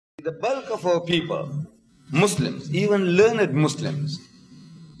The bulk of our people, Muslims, even learned Muslims,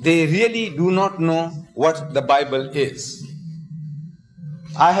 they really do not know what the Bible is.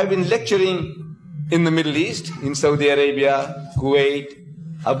 I have been lecturing in the Middle East, in Saudi Arabia, Kuwait,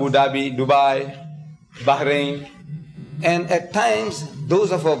 Abu Dhabi, Dubai, Bahrain, and at times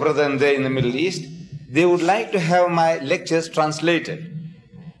those of our brethren there in the Middle East, they would like to have my lectures translated.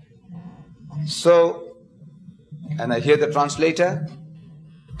 So, and I hear the translator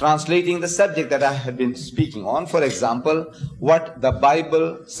translating the subject that I had been speaking on. For example, what the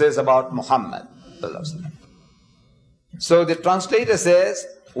Bible says about Muhammad. So the translator says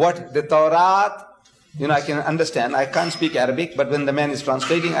what the Torah, I can understand. I can't speak Arabic, but when the man is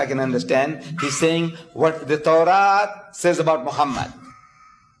translating, I can understand. He's saying what the Torah says about Muhammad.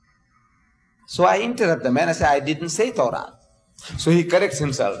 So I interrupt the man. I say, I didn't say Torah. So he corrects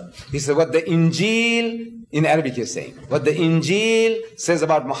himself. He said, what the Injeel, in Arabic is saying, what the Injeel says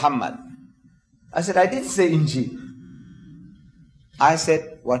about Muhammad. I said, I didn't say Injeel. I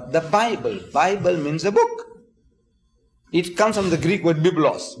said, what the Bible. Bible means a book. It comes from the Greek word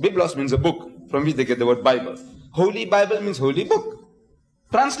biblos. Biblos means a book, from which they get the word Bible. Holy Bible means holy book.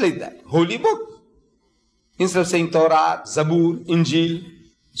 Translate that, holy book. Instead of saying Torah, Zabur, Injeel.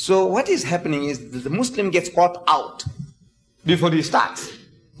 So what is happening is that the Muslim gets caught out before he starts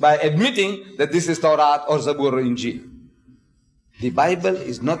by admitting that this is Torah or Zabur or Injeel. The Bible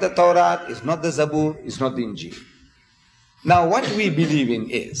is not the Torah, is not the Zabur, is not the Injeel. Now what we believe in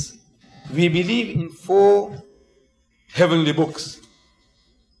is, we believe in 4 heavenly books.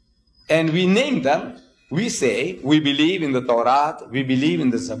 And we name them. We say we believe in the Torah, we believe in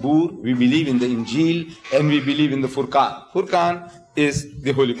the Zabur, we believe in the Injeel, and we believe in the Furqan. Furqan is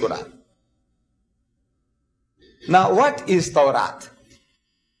the Holy Quran. Now what is Torah?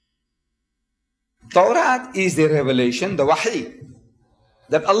 Torah is the revelation, the wahi,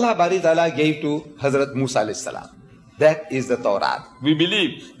 that Allah Bari Ta'ala gave to Hazrat Musa alayhi salam. That is the Torah. We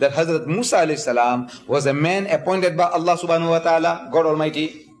believe that Hazrat Musa alayhi salam was a man appointed by Allah subhanahu wa ta'ala, God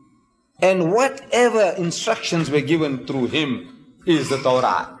Almighty, and whatever instructions were given through him is the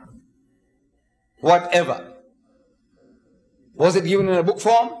Torah. Whatever. Was it given in a book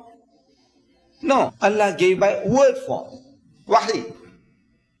form? No, Allah gave by word form, wahi.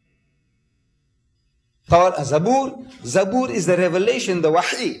 Zabur, Zabur is the revelation, the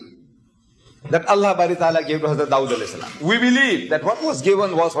wahi, that Allah Bari Ta'ala gave to Hazrat Dawud alayhi salam. We believe that what was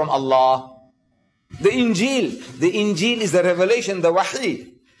given was from Allah. The Injeel is the revelation, the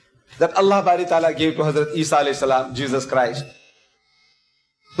wahi, that Allah Bari Ta'ala gave to Hazrat Isa alayhi salam, Jesus Christ.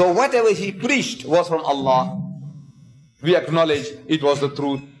 So whatever he preached was from Allah. We acknowledge it was the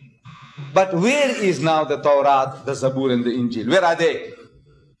truth. But where is now the Torah, the Zabur and the Injeel? Where are they?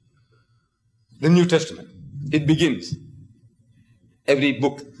 The New Testament. It begins. Every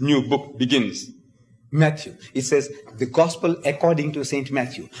book, new book begins. Matthew. It says the Gospel according to Saint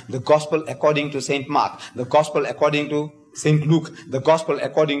Matthew. The Gospel according to Saint Mark. The Gospel according to Saint Luke. The Gospel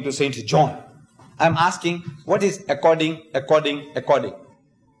according to Saint John. I'm asking, what is according?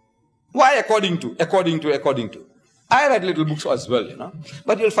 Why according to? I write little books as well,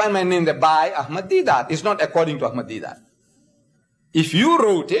 But you'll find my name there by Ahmed Deedat. It's not according to Ahmed Deedat. If you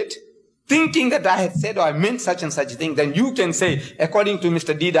wrote it, thinking that I had said or I meant such and such a thing, then you can say, according to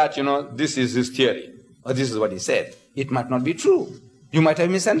Mr. Deedat, this is his theory. Or this is what he said. It might not be true. You might have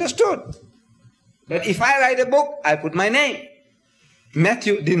misunderstood. But if I write a book, I put my name.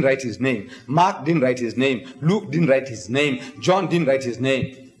 Matthew didn't write his name. Mark didn't write his name. Luke didn't write his name. John didn't write his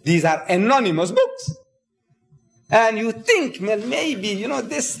name. These are anonymous books. And you think, well, maybe,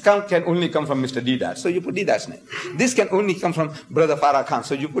 this can only come from Mr. Deedat, so you put Deedat's name. This can only come from Brother Farah Khan,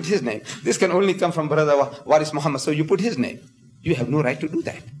 so you put his name. This can only come from Brother Waris Muhammad, so you put his name. You have no right to do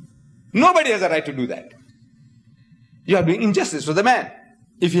that. Nobody has a right to do that. You are doing injustice to the man.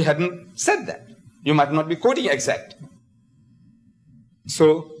 If he hadn't said that, you might not be quoting exact.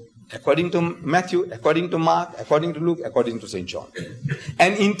 So, according to Matthew, according to Mark, according to Luke, according to St. John.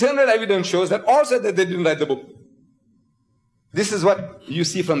 And internal evidence shows that also that they didn't write the book. This is what you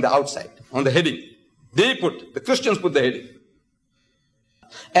see from the outside, on the heading. The Christians put the heading.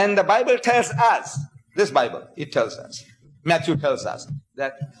 And the Bible tells us, it tells us, Matthew tells us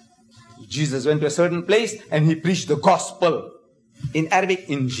that Jesus went to a certain place and he preached the gospel. In Arabic,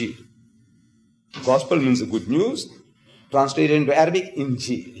 Injeel. Gospel means the good news. Translated into Arabic,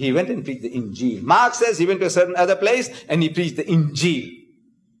 Injeel. He went and preached the Injeel. Mark says he went to a certain other place and he preached the Injeel.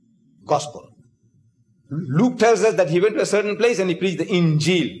 Gospel. Luke tells us that he went to a certain place and he preached the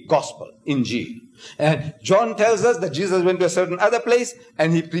Injeel, Gospel, Injeel. And John tells us that Jesus went to a certain other place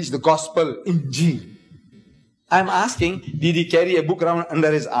and he preached the Gospel, Injeel. I'm asking, did he carry a book around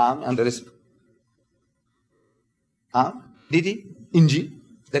under his arm, under his arm? Did he? Injeel?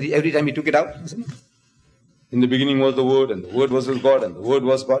 That every time he took it out? In the beginning was the Word, and the Word was with God, and the Word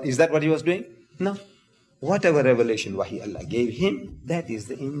was God. Is that what he was doing? No. Whatever revelation Wahi Allah gave him, that is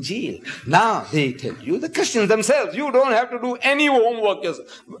the Injeel. Now they tell you, the Christians themselves, you don't have to do any homework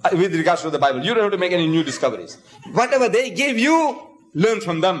with regards to the Bible. You don't have to make any new discoveries. Whatever they give you, learn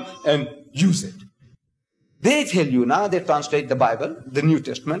from them and use it. They tell you now, they translate the Bible, the New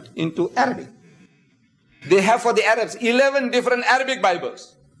Testament, into Arabic. They have for the Arabs 11 different Arabic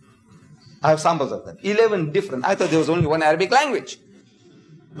Bibles. I have samples of them. 11 different. I thought there was only one Arabic language.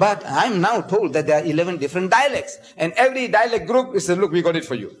 But I'm now told that there are 11 different dialects. And every dialect group says, look, we got it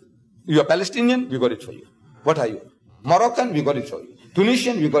for you. You are Palestinian, we got it for you. What are you? Moroccan, we got it for you.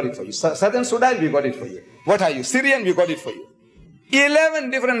 Tunisian, we got it for you. Southern Sudan, we got it for you. What are you? Syrian, we got it for you.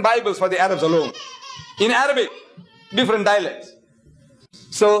 11 different Bibles for the Arabs alone. In Arabic, different dialects.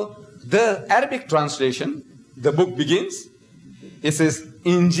 So, the Arabic translation, the book begins, it says,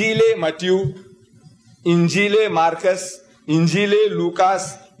 Injile Matthew, Injile Marcus, Injile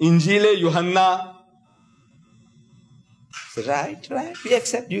Lucas, Injile Johanna. Right. We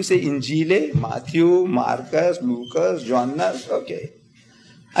accept. You say Injile, Matthew, Marcus, Lucas, Johanna. Okay.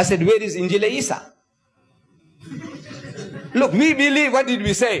 I said, where is Injile Isa? Look, we believe, what did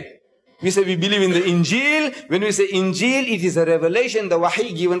we say? We say we believe in the Injeel. When we say Injeel, it is a revelation, the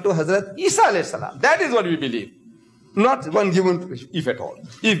Wahi given to Hazrat Isa alayhi salam. That is what we believe. Not one given to, if at all.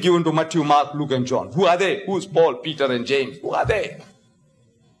 If given to Matthew, Mark, Luke and John. Who are they? Who is Paul, Peter and James? Who are they?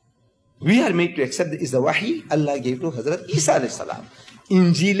 We are made to accept that is the Wahi Allah gave to Hazrat Isa alayhi salam.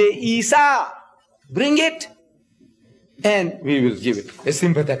 Injile Isa. Bring it. And we will give it a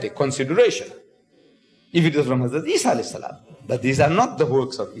sympathetic consideration. If it is from Hazrat Isa alayhi salam. But these are not the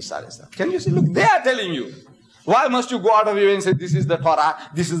works of Isa alayhi salam. Can you see? Look, they are telling you. Why must you go out of your way and say this is the Torah,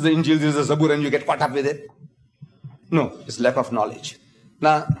 this is the Injil, this is the Zabur, and you get caught up with it? No, it's lack of knowledge.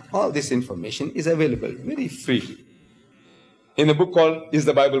 Now, all this information is available very freely. In a book called Is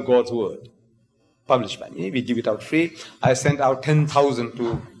the Bible God's Word? Published by me. We give it out free. I sent out 10,000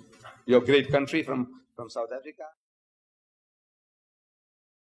 to your great country from South Africa.